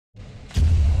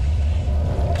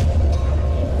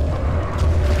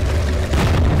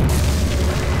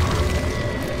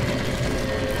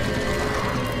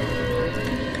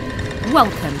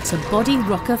to Body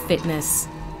Rocker Fitness.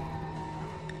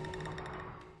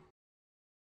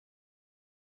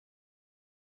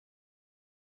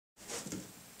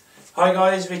 Hi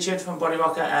guys, Richard from Body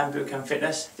Rocker and Bootcamp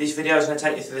Fitness. This video is going to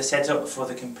take you through the setup for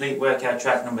the complete workout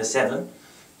track number 7. So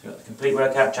we've got the complete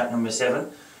workout track number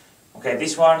 7. Okay,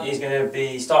 this one is going to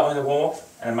be starting with a warm-up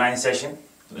and a main session.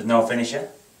 There's no finisher.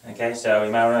 Okay, so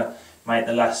you might want to make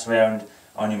the last round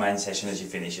on your main session as your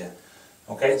finisher.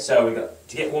 Okay, so we've got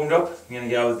to get warmed up. We're going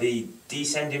to go the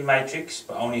descending matrix,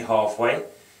 but only halfway.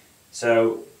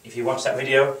 So if you watch that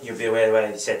video, you'll be aware of the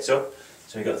way it sets up.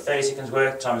 So we've got 30 seconds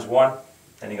work times 1.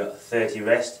 Then you've got 30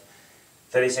 rest,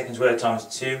 30 seconds work times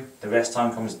 2, the rest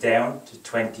time comes down to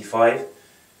 25,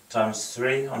 times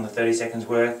 3 on the 30 seconds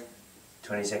work,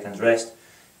 20 seconds rest,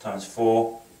 times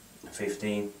 4,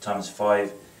 15, times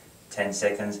 5, 10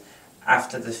 seconds.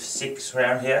 After the 6th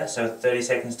round here, so 30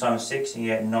 seconds times 6, you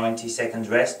get 90 seconds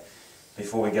rest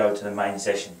before we go to the main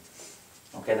session.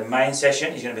 Okay, the main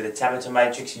session is going to be the Tabata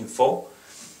matrix in full.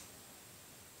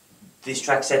 This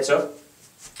track sets up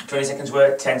 20 seconds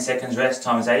work, 10 seconds rest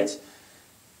times 8.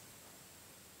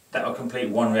 That will complete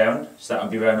one round, so that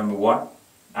will be round number 1.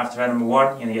 After round number 1,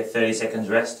 you're going to get 30 seconds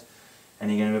rest,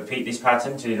 and you're going to repeat this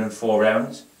pattern until you've done 4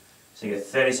 rounds. So you get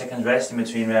 30 seconds rest in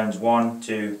between rounds 1,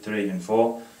 2, 3 and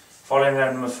 4. Following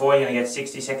round number 4, you're going to get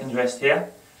 60 seconds rest here.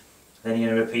 Then you're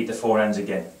going to repeat the 4 rounds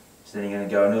again. So then you're going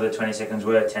to go another 20 seconds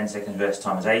work, 10 seconds rest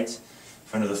times 8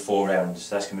 for another 4 rounds.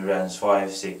 So that's going to be rounds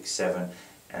 5, 6, 7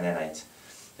 and then 8.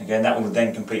 Again, that will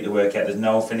then complete the workout. There's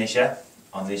no finisher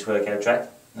on this workout track.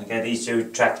 Okay, these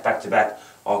two tracks back to back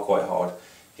are quite hard.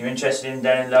 If you're interested in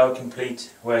download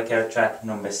complete workout track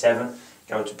number 7,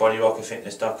 go to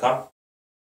bodyrockerfitness.com.